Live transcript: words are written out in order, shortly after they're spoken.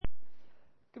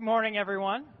Good morning,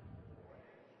 everyone.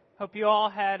 Hope you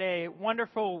all had a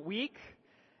wonderful week,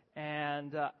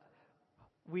 and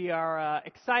we are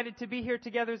excited to be here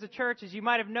together as a church. As you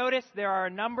might have noticed, there are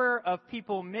a number of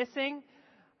people missing.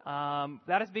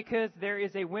 That is because there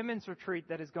is a women's retreat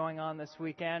that is going on this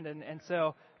weekend, and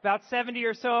so about 70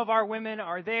 or so of our women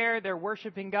are there. They're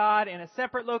worshiping God in a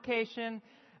separate location,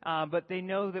 but they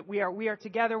know that we are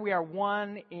together. We are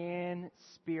one in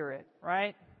spirit,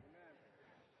 right?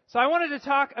 So I wanted to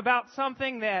talk about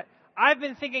something that I've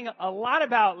been thinking a lot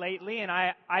about lately, and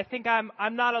I think I'm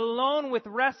not alone with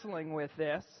wrestling with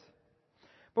this.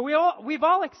 But we've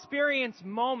all experienced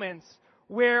moments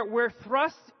where we're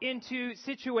thrust into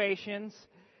situations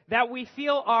that we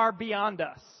feel are beyond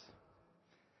us.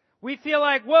 We feel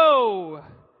like, whoa,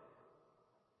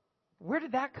 where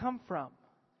did that come from?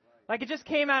 Like it just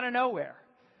came out of nowhere.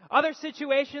 Other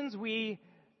situations we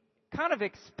kind of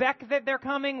expect that they're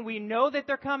coming, we know that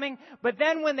they're coming, but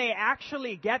then when they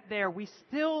actually get there, we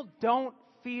still don't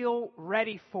feel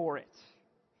ready for it.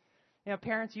 You know,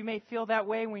 parents, you may feel that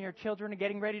way when your children are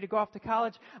getting ready to go off to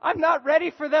college. I'm not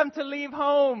ready for them to leave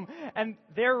home, and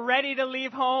they're ready to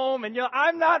leave home, and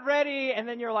I'm not ready, and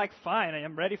then you're like, fine, I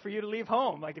am ready for you to leave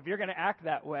home, like if you're going to act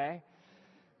that way.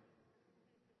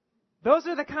 Those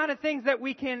are the kind of things that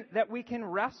we can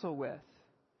wrestle with.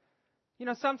 You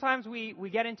know, sometimes we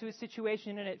get into a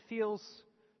situation and it feels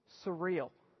surreal.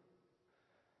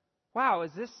 Wow,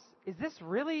 is this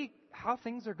really how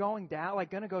things are going down?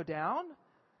 Like going to go down?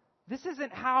 This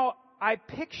isn't how I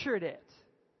pictured it.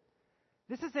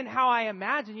 This isn't how I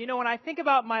imagined. You know, when I think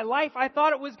about my life, I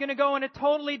thought it was going to go in a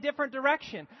totally different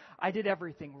direction. I did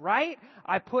everything right.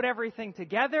 I put everything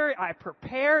together. I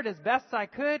prepared as best I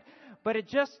could, but it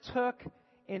just took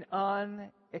an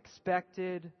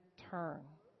unexpected turn.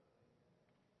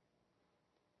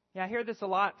 Yeah, I hear this a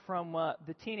lot from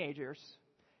the teenagers,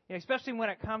 you know, especially when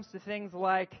it comes to things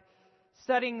like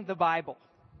studying the Bible.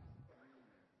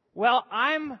 Well,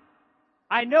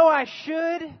 I know I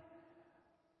should,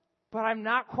 but I'm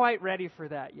not quite ready for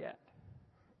that yet.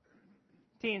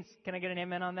 Teens, can I get an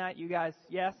amen on that? You guys,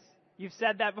 yes? You've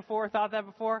said that before, thought that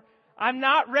before? I'm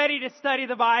not ready to study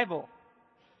the Bible.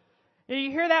 You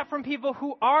hear that from people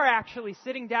who are actually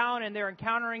sitting down and they're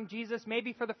encountering Jesus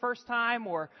maybe for the first time,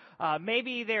 or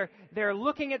maybe they're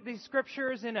looking at these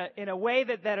scriptures in a way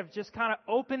that have just kind of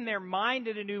opened their mind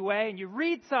in a new way. And you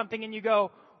read something and you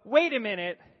go, wait a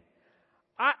minute,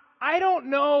 I don't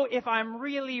know if I'm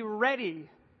really ready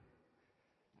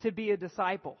to be a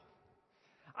disciple.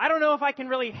 I don't know if I can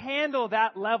really handle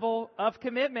that level of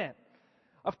commitment.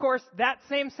 Of course, that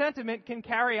same sentiment can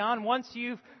carry on once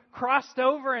you've crossed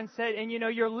over and said, and you know,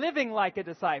 you're living like a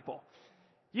disciple.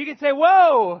 You can say,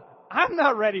 whoa, I'm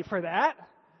not ready for that.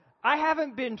 I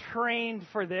haven't been trained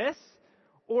for this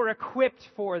or equipped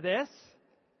for this.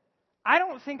 I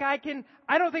don't think I can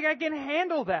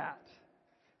handle that.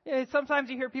 You know, sometimes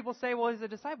you hear people say, well, as a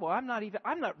disciple, I'm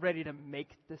not ready to make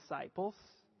disciples.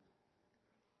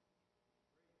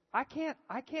 I can't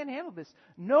handle this.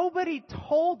 Nobody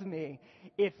told me.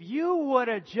 If you would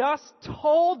have just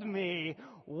told me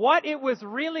what it was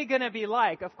really going to be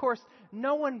like. Of course,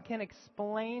 no one can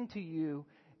explain to you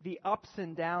the ups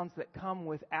and downs that come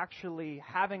with actually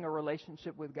having a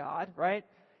relationship with God, right?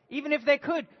 Even if they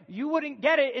could, you wouldn't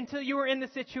get it until you were in the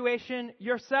situation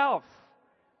yourself.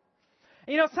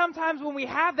 You know, sometimes when we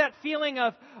have that feeling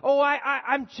of,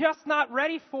 I'm just not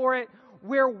ready for it,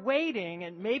 we're waiting,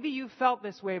 and maybe you felt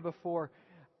this way before.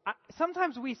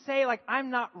 Sometimes we say, like,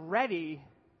 I'm not ready,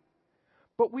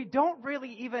 but we don't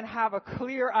really even have a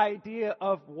clear idea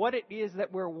of what it is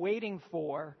that we're waiting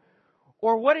for,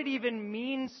 or what it even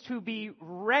means to be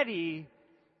ready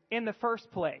in the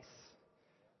first place.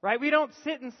 Right? We don't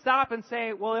sit and stop and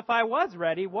say, well, if I was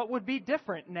ready, what would be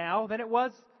different now than it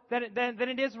was, than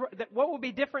it is, what will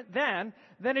be different then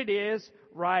than it is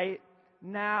right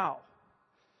now?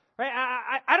 Right?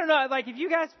 I don't know, like if you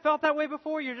guys felt that way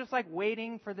before, you're just like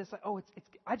waiting for this, like,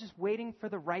 I'm just waiting for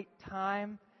the right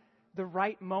time, the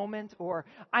right moment, or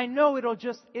I know it'll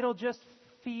just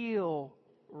feel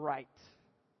right.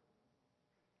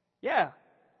 Yeah,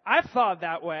 I've thought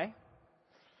that way.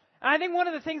 And I think one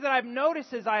of the things that I've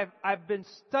noticed as I've been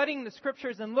studying the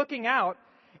scriptures and looking out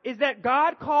is that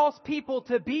God calls people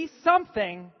to be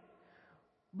something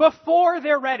before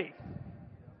they're ready.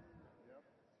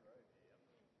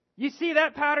 You see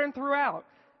that pattern throughout.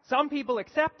 Some people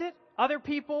accept it, other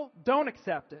people don't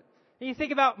accept it. And you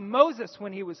think about Moses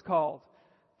when he was called.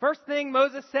 First thing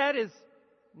Moses said is,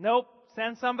 nope,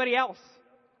 send somebody else.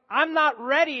 I'm not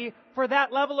ready for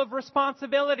that level of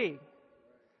responsibility.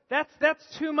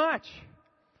 That's too much.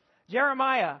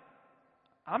 Jeremiah,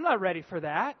 I'm not ready for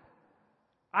that.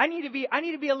 I need to be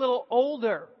a little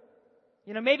older.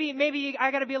 Maybe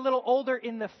I got to be a little older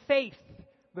in the faith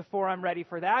before I'm ready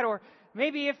for that. Or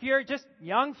maybe if you're just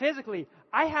young physically,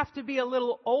 I have to be a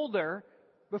little older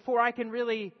before I can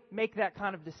really make that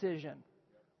kind of decision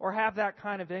or have that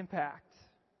kind of impact.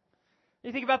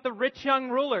 You think about the rich young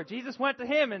ruler. Jesus went to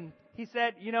him and he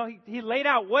said, he laid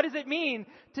out, what does it mean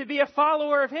to be a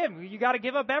follower of him? You got to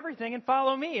give up everything and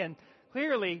follow me. And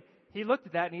clearly he looked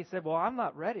at that and he said, well, I'm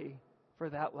not ready for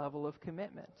that level of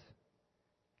commitment.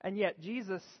 And yet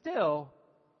Jesus still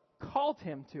called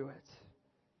him to it.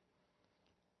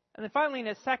 And then finally in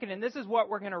a second, and this is what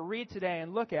we're going to read today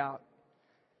and look at,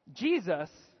 Jesus,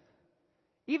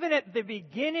 even at the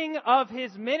beginning of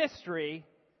his ministry,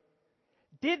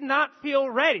 did not feel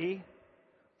ready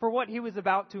for what he was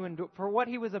about to endure, for what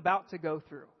he was about to go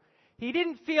through. He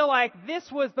didn't feel like this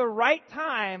was the right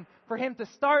time for him to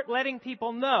start letting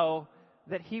people know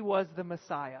that he was the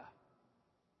Messiah.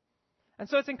 And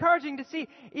so it's encouraging to see,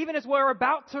 even as we're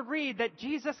about to read, that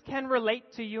Jesus can relate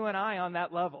to you and I on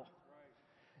that level.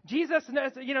 Jesus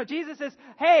says,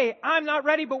 hey, I'm not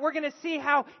ready, but we're going to see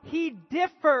how he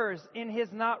differs in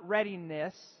his not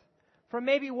readiness from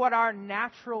maybe what our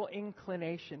natural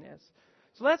inclination is.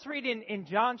 So let's read in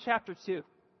John chapter 2. And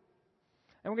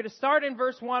we're going to start in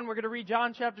verse 1. We're going to read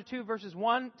John chapter 2, verses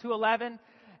 1 to 11.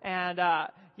 And, I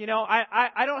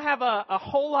don't have a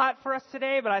whole lot for us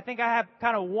today, but I think I have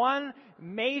kind of one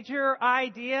major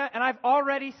idea, and I've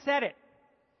already said it.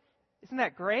 Isn't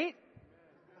that great?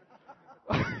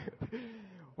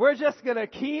 We're just going to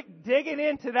keep digging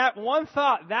into that one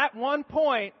thought, that one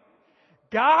point.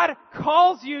 God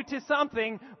calls you to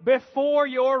something before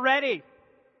you're ready.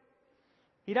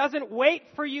 He doesn't wait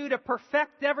for you to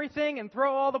perfect everything and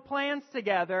throw all the plans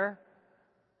together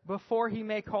before he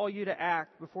may call you to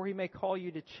act, before he may call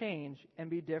you to change and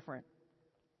be different.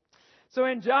 So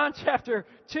in John chapter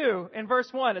 2, in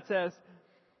verse 1, it says,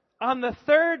 on the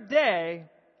third day,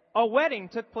 a wedding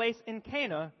took place in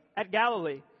Cana at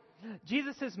Galilee.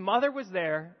 Jesus' mother was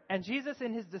there, and Jesus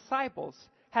and his disciples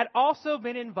had also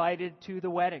been invited to the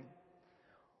wedding.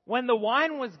 When the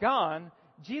wine was gone,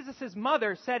 Jesus'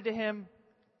 mother said to him,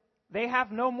 they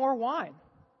have no more wine.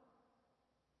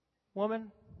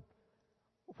 Woman,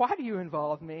 why do you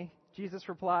involve me? Jesus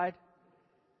replied,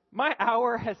 my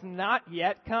hour has not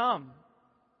yet come.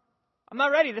 I'm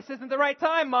not ready. This isn't the right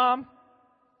time, Mom.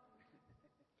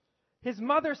 His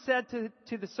mother said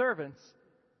to the servants,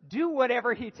 do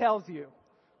whatever he tells you.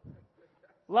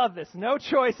 Love this. No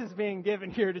choice is being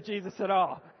given here to Jesus at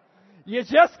all. You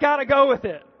just got to go with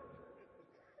it.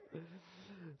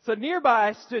 So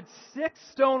nearby stood 6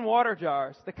 stone water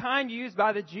jars, the kind used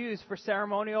by the Jews for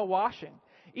ceremonial washing,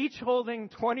 each holding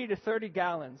 20 to 30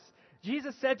 gallons.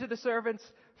 Jesus said to the servants,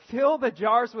 fill the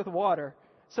jars with water.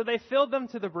 So they filled them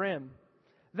to the brim.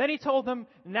 Then he told them,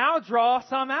 now draw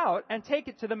some out and take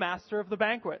it to the master of the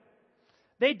banquet.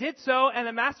 They did so, and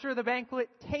the master of the banquet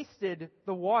tasted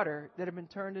the water that had been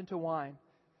turned into wine.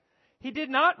 He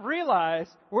did not realize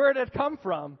where it had come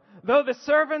from, though the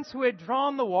servants who had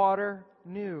drawn the water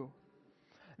knew.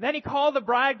 Then he called the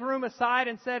bridegroom aside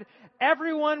and said,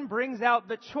 everyone brings out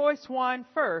the choice wine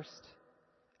first,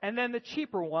 and then the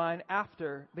cheaper wine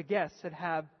after the guests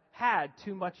had had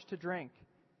too much to drink.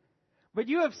 But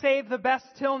you have saved the best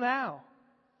till now.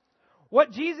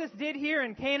 What Jesus did here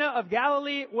in Cana of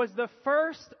Galilee was the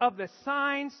first of the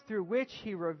signs through which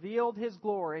he revealed his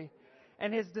glory,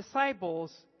 and his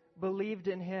disciples believed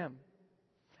in him.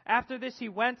 After this, he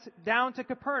went down to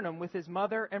Capernaum with his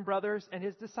mother and brothers and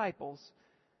his disciples.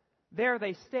 There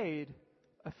they stayed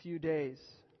a few days.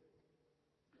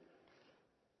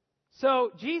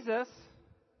 So Jesus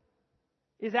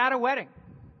is at a wedding.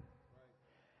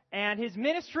 And his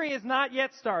ministry is not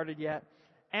yet started yet.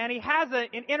 And he has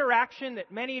an interaction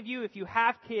that many of you, if you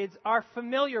have kids, are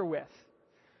familiar with.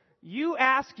 You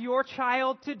ask your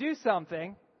child to do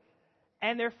something,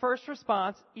 and their first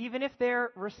response, even if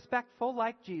they're respectful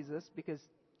like Jesus, because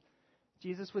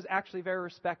Jesus was actually very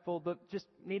respectful, but just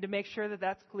need to make sure that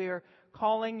that's clear.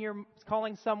 Calling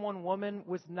someone woman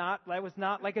was not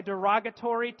like a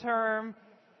derogatory term,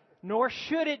 nor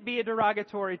should it be a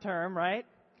derogatory term, right?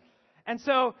 And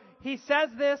so he says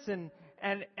this,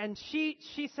 and she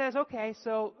says, okay,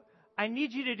 so I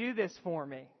need you to do this for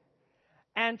me.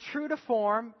 And true to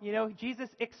form, Jesus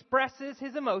expresses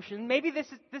his emotion. Maybe this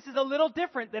is a little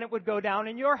different than it would go down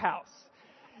in your house.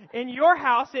 In your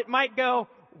house, it might go,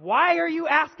 why are you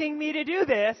asking me to do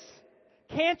this?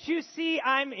 Can't you see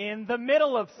I'm in the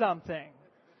middle of something?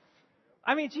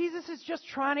 I mean, Jesus is just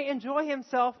trying to enjoy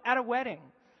himself at a wedding.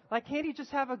 Like, can't he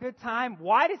just have a good time?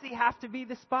 Why does he have to be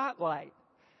the spotlight?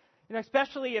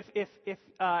 Especially if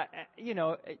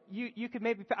you could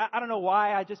maybe, I don't know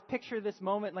why, I just picture this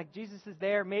moment like Jesus is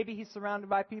there. Maybe he's surrounded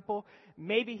by people.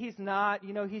 Maybe he's not.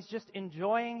 He's just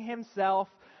enjoying himself,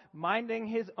 minding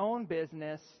his own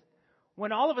business,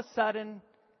 when all of a sudden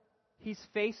he's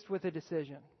faced with a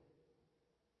decision.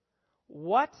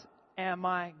 What am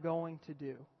I going to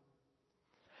do?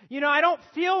 I don't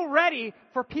feel ready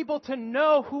for people to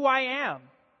know who I am.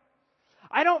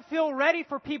 I don't feel ready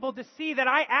for people to see that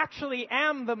I actually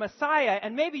am the Messiah.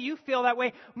 And maybe you feel that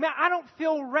way. Man, I don't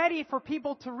feel ready for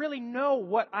people to really know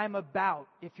what I'm about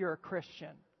if you're a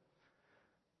Christian.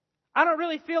 I don't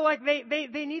really feel like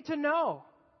they need to know.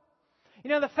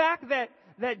 The fact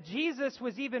that Jesus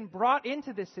was even brought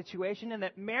into this situation and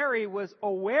that Mary was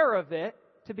aware of it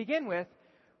to begin with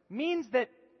means that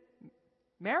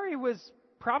Mary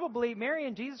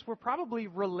and Jesus were probably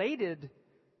related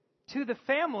to the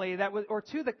family or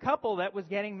to the couple that was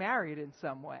getting married in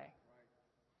some way.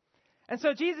 And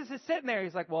so Jesus is sitting there.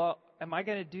 He's like, well, am I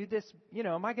going to do this?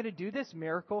 Am I going to do this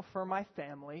miracle for my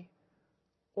family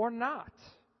or not?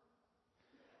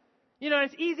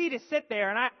 It's easy to sit there,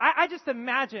 and I just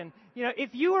imagine,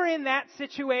 if you were in that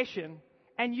situation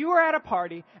and you were at a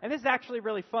party, and this is actually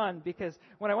really fun because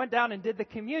when I went down and did the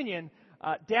communion,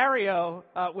 Dario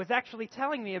was actually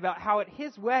telling me about how at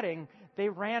his wedding they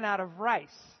ran out of rice.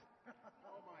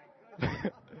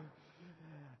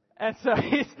 And so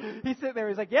he's sitting there,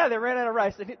 he's like, yeah, they ran out of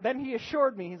rice. And then he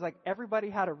assured me, he's like, everybody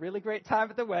had a really great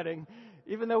time at the wedding,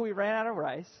 even though we ran out of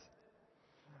rice.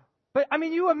 But,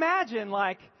 you imagine,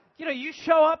 you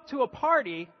show up to a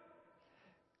party,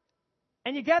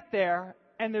 and you get there,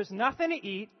 and there's nothing to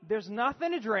eat, there's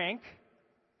nothing to drink.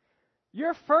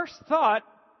 Your first thought,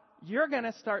 you're going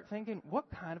to start thinking, what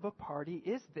kind of a party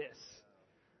is this?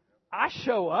 I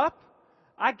show up,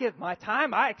 I give my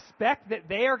time, I expect that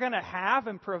they are going to have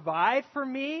and provide for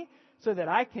me so that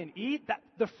I can eat.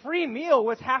 The free meal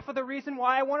was half of the reason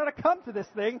why I wanted to come to this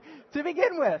thing to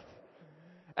begin with.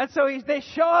 And so they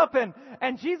show up and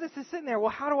Jesus is sitting there.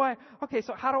 Well, how do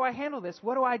I handle this?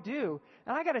 What do I do?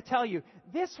 And I got to tell you,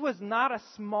 this was not a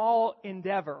small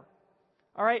endeavor.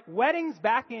 All right, weddings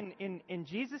back in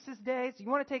Jesus' days,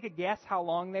 you want to take a guess how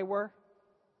long they were?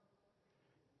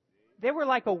 They were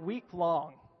like a week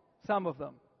long, some of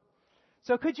them.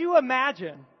 So could you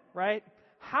imagine, right,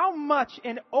 how much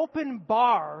an open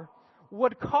bar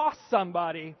would cost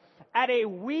somebody at a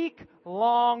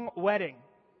week-long wedding?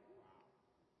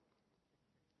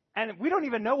 And we don't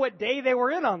even know what day they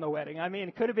were in on the wedding.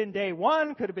 It could have been day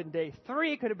 1, could have been day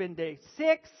 3, could have been day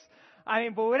 6.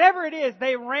 But whatever it is,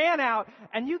 they ran out,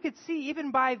 and you could see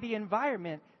even by the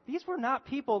environment, these were not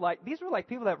people these were like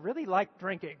people that really liked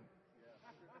drinking.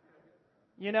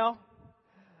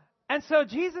 And so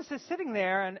Jesus is sitting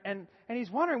there and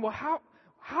he's wondering, well,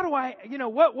 how do I,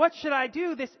 what should I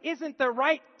do? This isn't the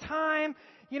right time.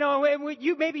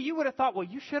 Maybe you would have thought, well,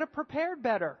 you should have prepared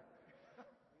better.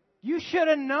 You should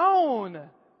have known.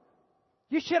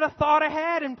 You should have thought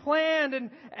ahead and planned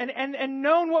and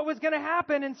known what was going to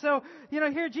happen. And so,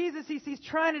 here Jesus, he's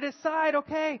trying to decide,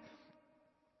 okay,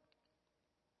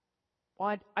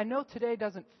 well, I know today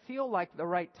doesn't feel like the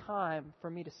right time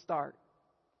for me to start.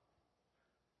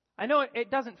 I know it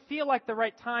doesn't feel like the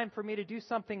right time for me to do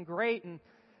something great. And,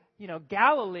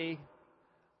 Galilee,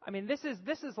 this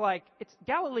is like,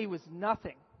 Galilee was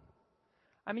nothing.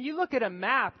 You look at a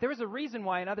map, there was a reason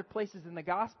why in other places in the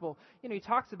gospel, he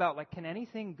talks about, can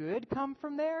anything good come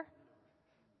from there?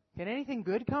 Can anything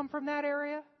good come from that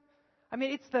area?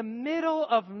 It's the middle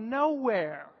of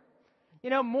nowhere.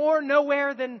 More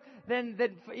nowhere than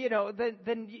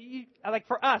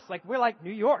for us, we're like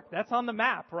New York. That's on the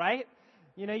map, right?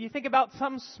 You think about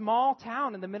some small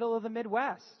town in the middle of the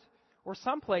Midwest or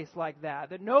someplace like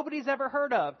that nobody's ever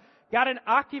heard of. Got an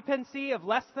occupancy of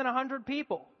less than 100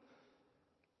 people.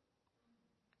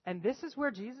 And this is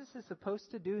where Jesus is supposed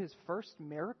to do his first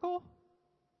miracle?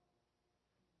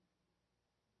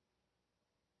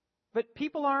 But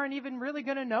people aren't even really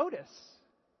going to notice.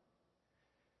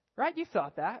 Right? You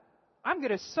thought that. I'm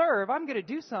going to serve, I'm going to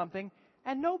do something,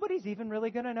 and nobody's even really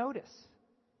going to notice.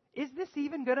 Is this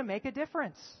even going to make a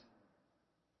difference?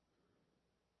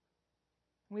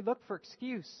 We look for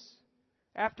excuse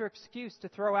after excuse to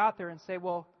throw out there and say,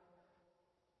 well,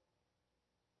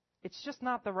 it's just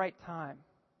not the right time.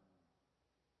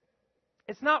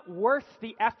 It's not worth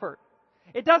the effort.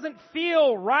 It doesn't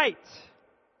feel right.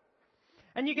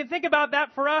 And you can think about that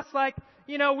for us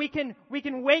we can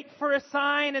wait for a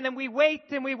sign, and then we wait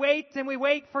and we wait and we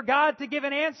wait for God to give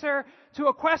an answer to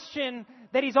a question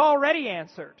that He's already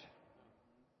answered.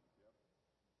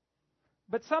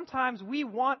 But sometimes we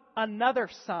want another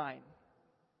sign.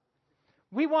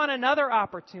 We want another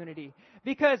opportunity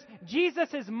because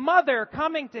Jesus' mother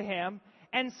coming to him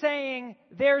and saying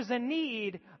there's a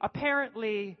need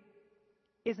apparently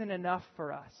isn't enough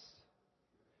for us.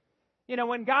 You know,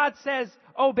 when God says,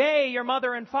 obey your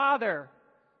mother and father,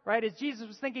 right, as Jesus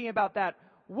was thinking about that,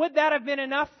 would that have been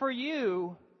enough for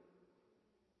you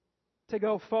to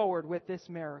go forward with this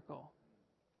miracle?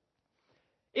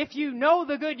 If you know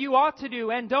the good you ought to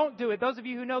do and don't do it, those of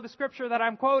you who know the scripture that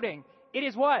I'm quoting, it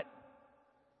is what?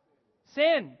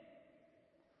 Sin.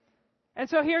 And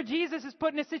so here Jesus is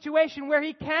put in a situation where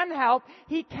he can help,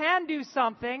 he can do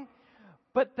something,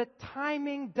 but the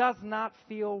timing does not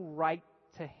feel right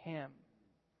to him.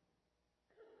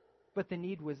 But the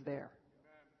need was there.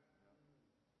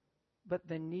 But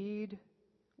the need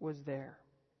was there.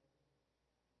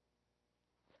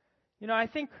 You know, I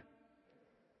think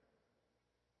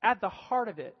at the heart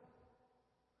of it,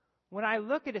 when I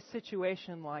look at a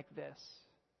situation like this,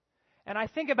 and I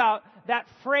think about that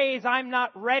phrase, I'm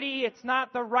not ready, it's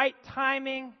not the right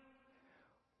timing,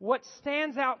 what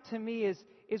stands out to me is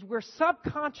we're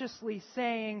subconsciously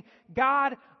saying,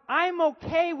 God, I'm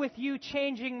okay with you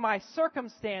changing my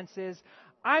circumstances,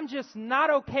 I'm just not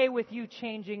okay with you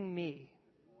changing me.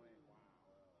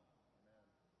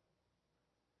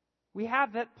 We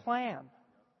have that plan.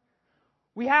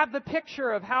 We have the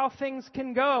picture of how things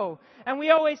can go. And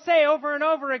we always say over and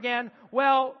over again,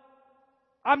 well,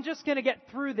 I'm just going to get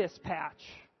through this patch.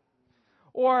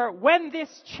 Or when this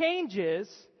changes,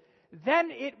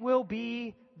 then it will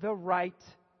be the right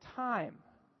time.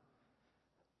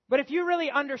 But if you really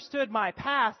understood my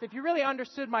past, if you really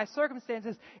understood my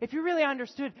circumstances, if you really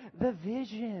understood the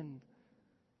vision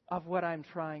of what I'm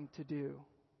trying to do,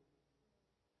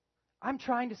 I'm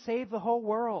trying to save the whole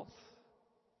world.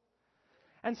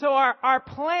 And so our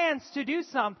plans to do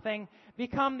something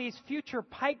become these future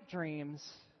pipe dreams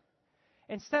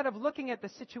instead of looking at the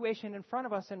situation in front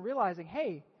of us and realizing,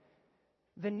 hey,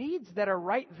 the needs that are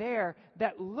right there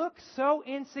that look so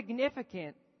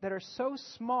insignificant, that are so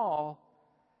small,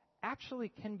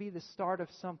 actually can be the start of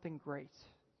something great.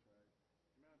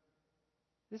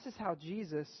 This is how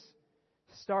Jesus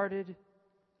started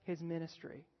his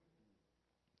ministry.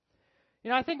 You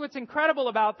know, I think what's incredible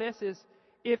about this is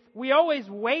if we always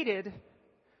waited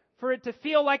for it to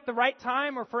feel like the right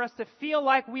time or for us to feel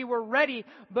like we were ready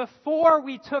before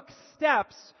we took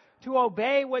steps to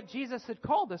obey what Jesus had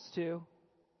called us to,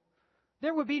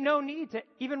 there would be no need to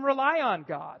even rely on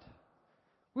God.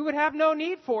 We would have no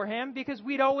need for Him because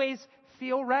we'd always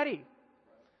feel ready.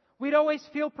 We'd always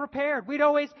feel prepared. We'd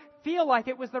always feel like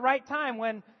it was the right time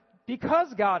when,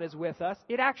 because God is with us,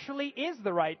 it actually is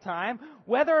the right time,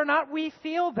 whether or not we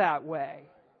feel that way.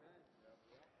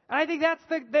 And I think that's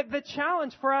the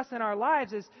challenge for us in our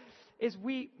lives is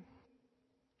we...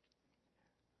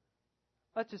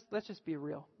 Let's just be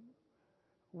real.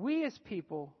 We as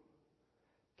people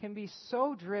can be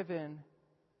so driven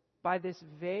by this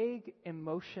vague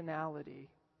emotionality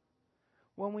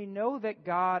when we know that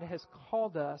God has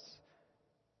called us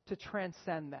to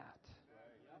transcend that.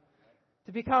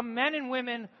 To become men and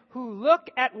women who look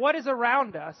at what is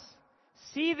around us,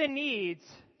 see the needs,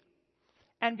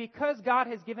 and because God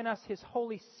has given us His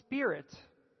Holy Spirit,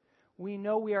 we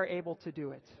know we are able to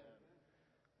do it.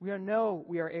 We know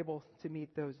we are able to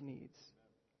meet those needs.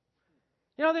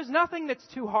 You know, there's nothing that's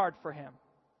too hard for Him.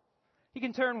 He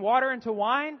can turn water into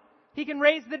wine. He can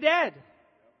raise the dead.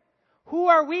 Who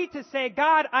are we to say,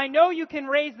 God, I know you can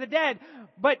raise the dead,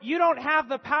 but you don't have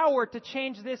the power to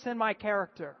change this in my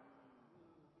character?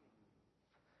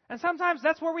 And sometimes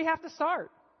that's where we have to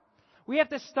start. We have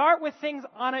to start with things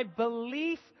on a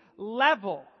belief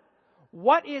level.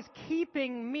 What is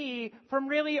keeping me from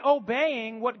really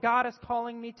obeying what God is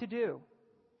calling me to do?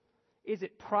 Is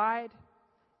it pride?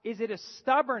 Is it a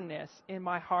stubbornness in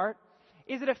my heart?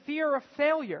 Is it a fear of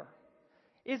failure?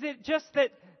 Is it just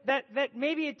that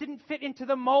maybe it didn't fit into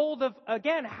the mold of,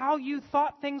 again, how you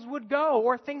thought things would go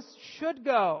or things should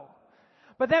go?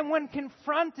 But then when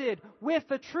confronted with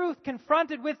the truth,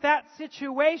 confronted with that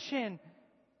situation,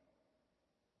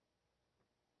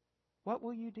 what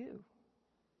will you do?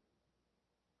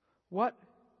 What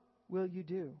will you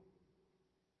do?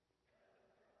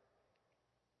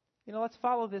 You know, let's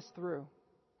follow this through.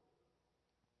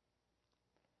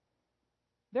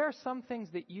 There are some things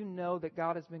that you know that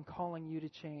God has been calling you to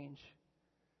change.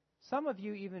 Some of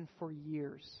you even for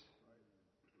years.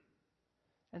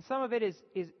 And some of it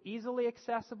is easily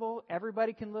accessible.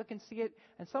 Everybody can look and see it.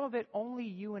 And some of it only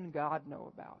you and God know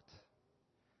about.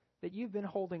 That you've been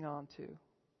holding on to.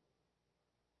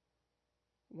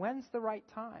 When's the right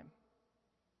time?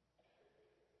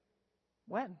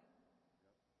 When?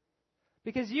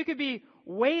 Because you could be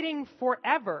waiting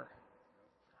forever.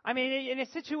 I mean, in a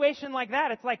situation like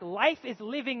that, it's like life is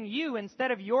living you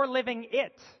instead of you're living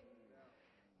it.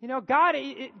 You know, God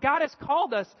has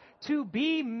called us to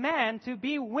be men, to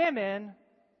be women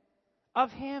of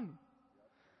Him,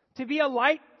 to be a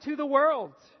light to the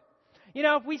world. You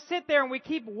know, if we sit there and we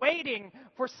keep waiting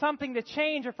for something to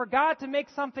change or for God to make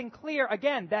something clear,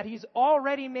 again, that He's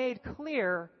already made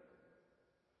clear,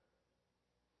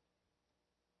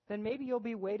 then maybe you'll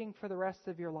be waiting for the rest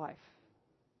of your life.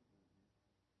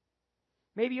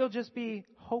 Maybe you'll just be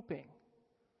hoping.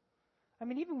 I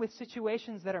mean, even with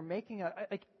situations that are making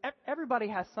everybody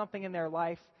has something in their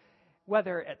life,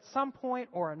 whether at some point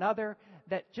or another,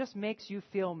 that just makes you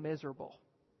feel miserable.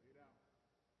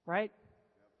 Right?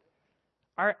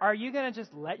 Are you going to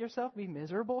just let yourself be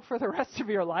miserable for the rest of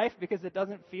your life because it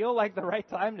doesn't feel like the right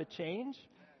time to change?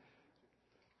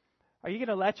 Are you going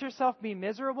to let yourself be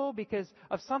miserable because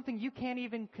of something you can't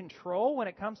even control when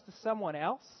it comes to someone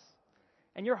else?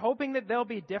 And you're hoping that they'll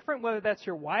be different, whether that's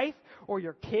your wife or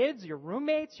your kids, your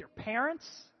roommates, your parents?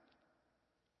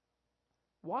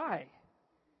 Why?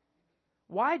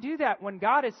 Why do that when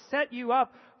God has set you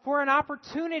up for an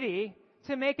opportunity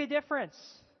to make a difference,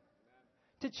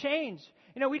 to change?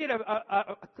 You know, we did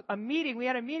a meeting. We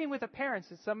had a meeting with the parents,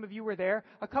 and some of you were there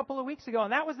a couple of weeks ago,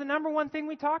 and that was the number one thing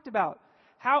we talked about.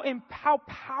 How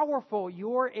powerful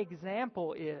your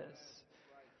example is.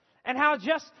 And how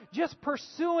just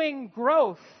pursuing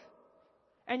growth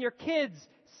and your kids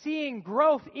seeing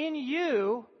growth in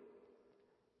you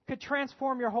could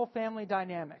transform your whole family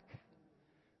dynamic.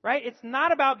 Right? It's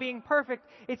not about being perfect.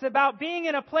 It's about being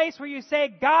in a place where you say,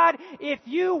 God, if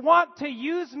you want to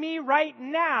use me right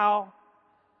now,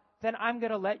 then I'm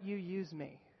going to let you use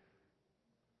me.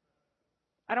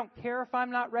 I don't care if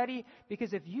I'm not ready,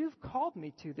 because if you've called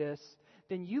me to this,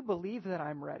 then you believe that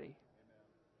I'm ready.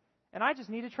 And I just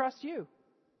need to trust you.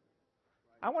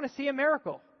 I want to see a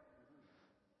miracle.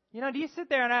 You know, do you sit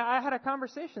there, and I had a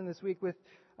conversation this week with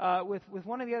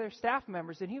one of the other staff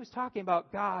members, and he was talking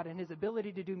about God and His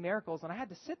ability to do miracles, and I had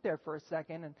to sit there for a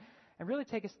second and really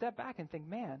take a step back and think,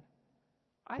 man,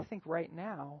 I think right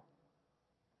now,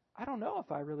 I don't know if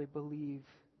I really believe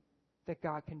that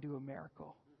God can do a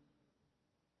miracle.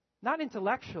 Not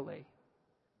intellectually.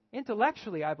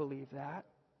 Intellectually, I believe that.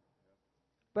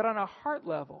 But on a heart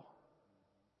level,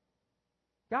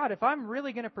 God, if I'm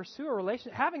really going to pursue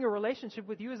having a relationship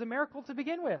with you is a miracle to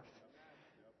begin with.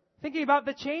 Thinking about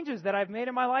the changes that I've made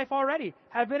in my life already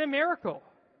have been a miracle.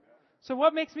 So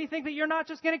what makes me think that you're not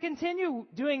just going to continue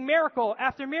doing miracle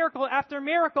after miracle after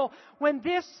miracle when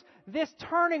this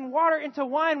turning water into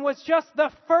wine was just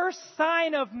the first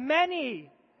sign of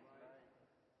many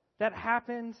that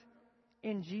happened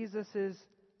in Jesus'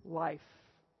 life?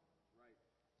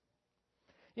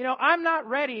 You know, I'm not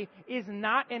ready is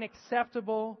not an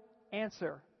acceptable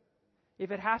answer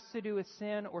if it has to do with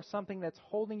sin or something that's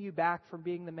holding you back from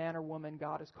being the man or woman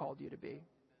God has called you to be.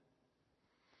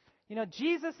 You know,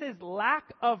 Jesus'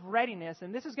 lack of readiness,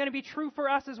 and this is going to be true for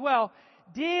us as well,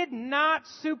 did not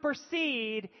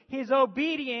supersede His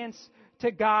obedience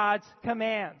to God's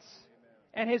commands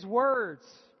and His words.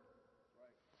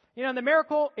 You know, the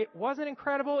miracle, it wasn't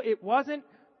incredible. It wasn't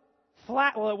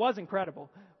it was incredible,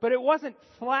 but it wasn't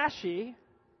flashy.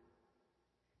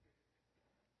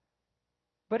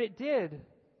 But it did.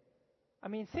 I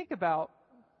mean, think about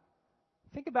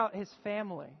His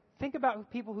family. Think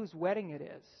about people whose wedding it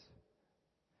is.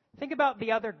 Think about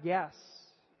the other guests.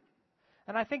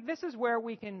 And I think this is where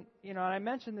we can, you know, and I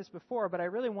mentioned this before, but I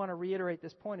really want to reiterate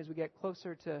this point as we get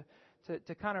closer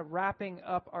to kind of wrapping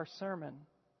up our sermon.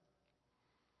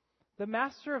 The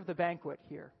master of the banquet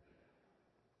here,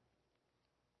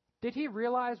 did he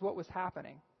realize what was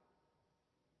happening?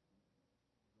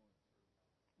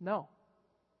 No.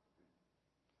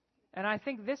 And I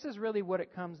think this is really what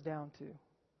it comes down to.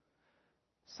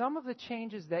 Some of the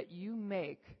changes that you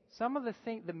make, some of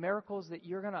the miracles that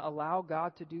you're going to allow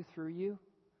God to do through you,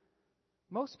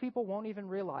 most people won't even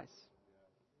realize.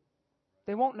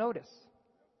 They won't notice.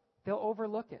 They'll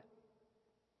overlook it.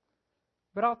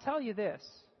 But I'll tell you this.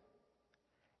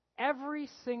 Every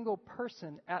single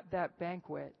person at that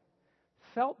banquet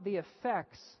felt the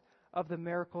effects of the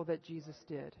miracle that Jesus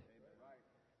did.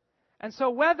 And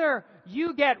so whether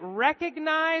you get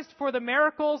recognized for the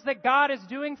miracles that God is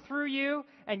doing through you,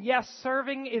 and yes,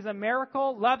 serving is a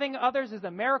miracle, loving others is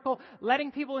a miracle,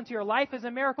 letting people into your life is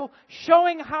a miracle,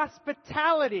 showing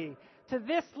hospitality to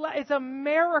this is a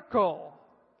miracle.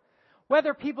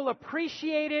 Whether people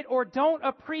appreciate it or don't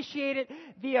appreciate it,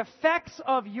 the effects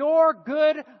of your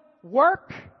good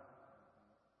work,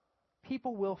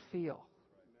 people will feel.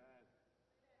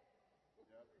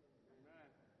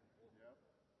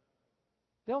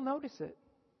 they'll notice it.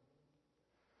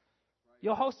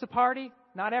 You'll host a party.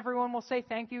 Not everyone will say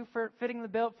thank you for footing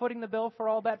the bill for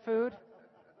all that food.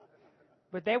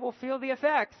 But they will feel the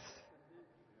effects.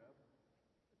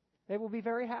 They will be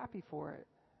very happy for it.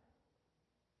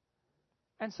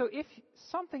 And so if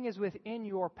something is within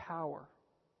your power,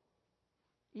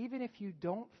 even if you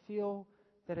don't feel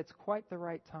that it's quite the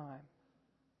right time,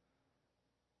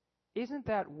 isn't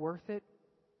that worth it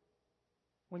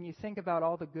when you think about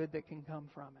all the good that can come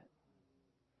from it?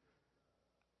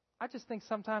 I just think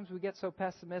sometimes we get so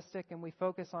pessimistic and we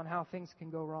focus on how things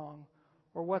can go wrong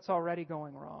or what's already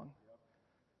going wrong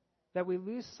that we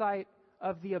lose sight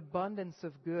of the abundance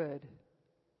of good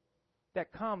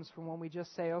that comes from when we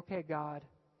just say, okay, God,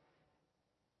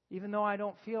 even though I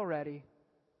don't feel ready,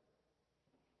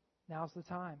 now's the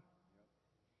time.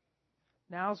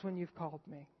 Now's when you've called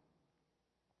me.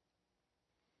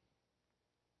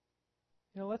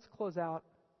 Let's close out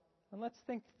and let's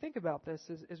think about this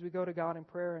as we go to God in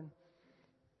prayer and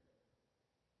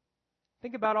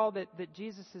think about all that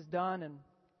Jesus has done and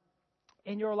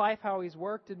in your life, how He's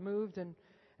worked and moved. And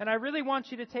I really want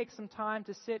you to take some time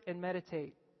to sit and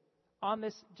meditate on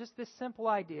this simple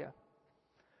idea.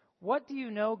 What do you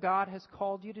know God has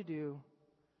called you to do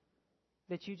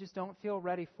that you just don't feel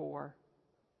ready for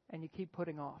and you keep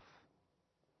putting off?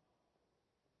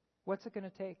 What's it going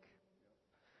to take?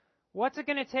 What's it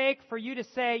going to take for you to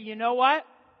say, you know what?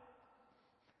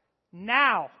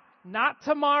 Now. Not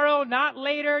tomorrow, not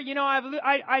later.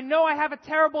 I know I have a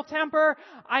terrible temper.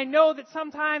 I know that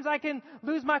sometimes I can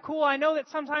lose my cool. I know that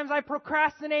sometimes I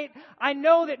procrastinate. I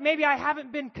know that maybe I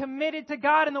haven't been committed to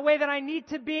God in the way that I need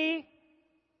to be.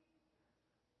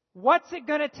 What's it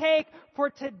going to take for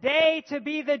today to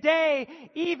be the day,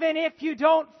 even if you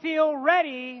don't feel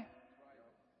ready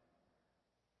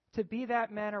to be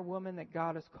that man or woman that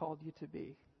God has called you to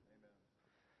be?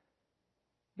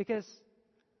 Because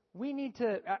we need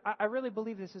to, I really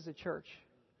believe this is a church.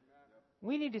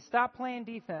 We need to stop playing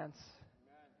defense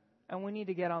and we need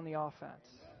to get on the offense.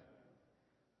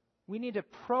 We need to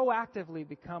proactively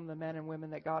become the men and women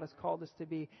that God has called us to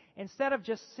be. Instead of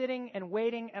just sitting and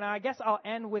waiting, and I guess I'll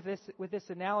end with this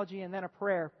analogy and then a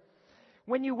prayer.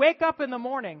 When you wake up in the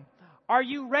morning, are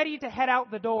you ready to head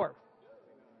out the door?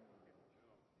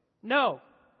 No.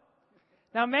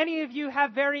 Now, many of you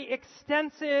have very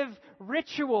extensive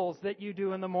rituals that you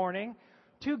do in the morning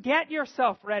to get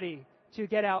yourself ready to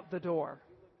get out the door.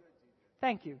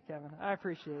 Thank you, Kevin. I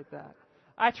appreciate that.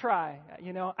 I try.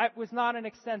 It was not an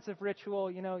extensive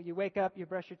ritual. You wake up, you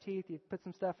brush your teeth, you put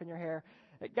some stuff in your hair.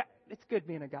 It's good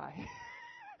being a guy.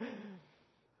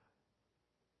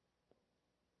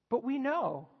 But we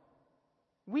know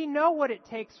what it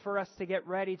takes for us to get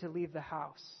ready to leave the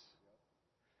house.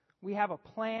 We have a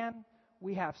plan.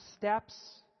 We have steps.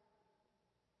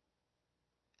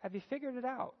 Have you figured it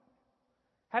out?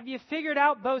 Have you figured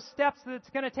out those steps that it's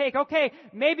going to take? Okay,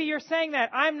 maybe you're saying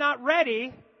that I'm not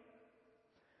ready,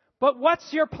 but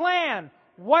what's your plan?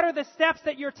 What are the steps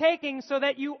that you're taking so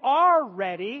that you are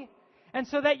ready and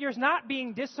so that you're not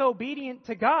being disobedient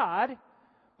to God,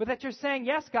 but that you're saying,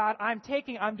 yes, God, I'm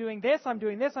doing this,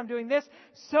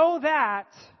 so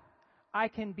that I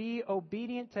can be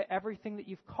obedient to everything that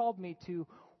you've called me to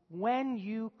when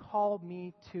you called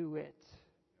me to it.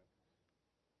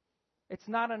 It's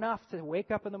not enough to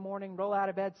wake up in the morning, roll out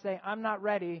of bed, say, I'm not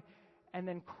ready, and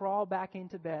then crawl back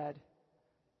into bed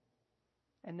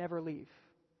and never leave.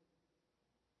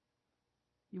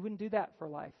 You wouldn't do that for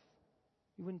life.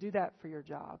 You wouldn't do that for your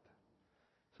job.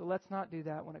 So let's not do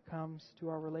that when it comes to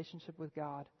our relationship with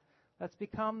God. Let's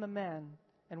become the men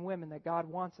and women that God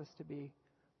wants us to be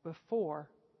before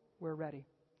we're ready.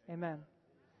 Amen.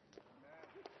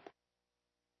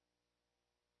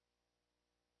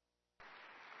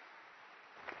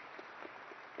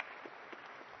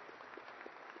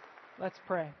 Let's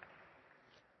pray.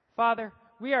 Father,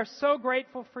 we are so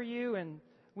grateful for you, and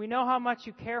we know how much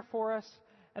you care for us,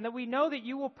 and that we know that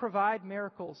you will provide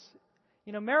miracles.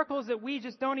 Miracles that we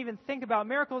just don't even think about,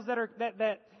 miracles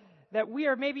that we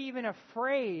are maybe even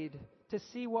afraid to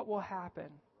see what will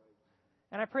happen.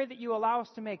 And I pray that you allow us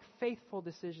to make faithful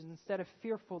decisions instead of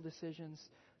fearful decisions,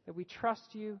 that we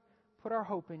trust you, put our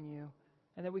hope in you,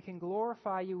 and that we can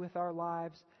glorify you with our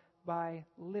lives by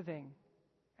living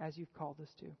as you've called us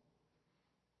to.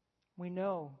 We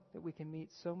know that we can meet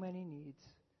so many needs,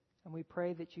 and we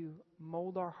pray that you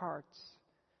mold our hearts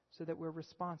so that we're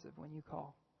responsive when you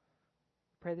call.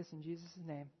 We pray this in Jesus'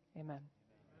 name. Amen.